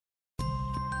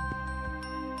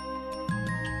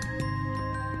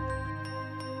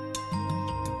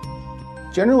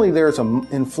Generally,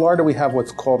 in Florida, we have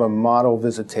what's called a model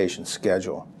visitation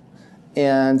schedule.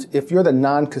 And if you're the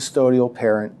non-custodial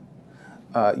parent,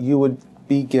 you would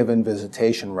be given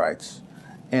visitation rights.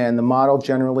 And the model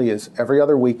generally is every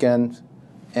other weekend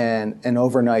and an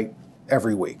overnight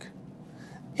every week.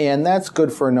 And that's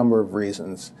good for a number of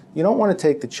reasons. You don't want to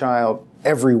take the child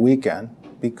every weekend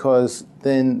because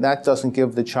then that doesn't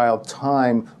give the child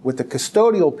time with the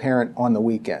custodial parent on the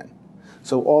weekend.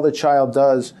 So all the child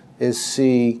does is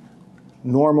see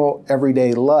normal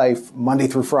everyday life Monday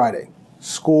through Friday.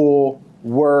 School,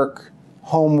 work,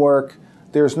 homework.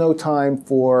 There's no time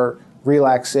for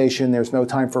relaxation. There's no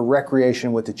time for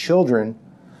recreation with the children.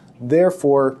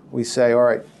 Therefore, we say, all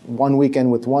right, one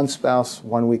weekend with one spouse,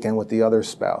 one weekend with the other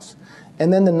spouse.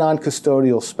 And then the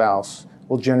non-custodial spouse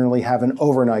will generally have an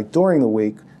overnight during the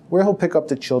week where he'll pick up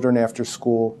the children after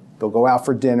school. They'll go out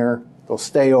for dinner. They'll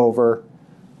stay over.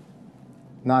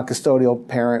 Non-custodial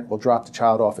parent will drop the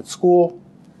child off at school,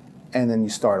 and then you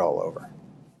start all over.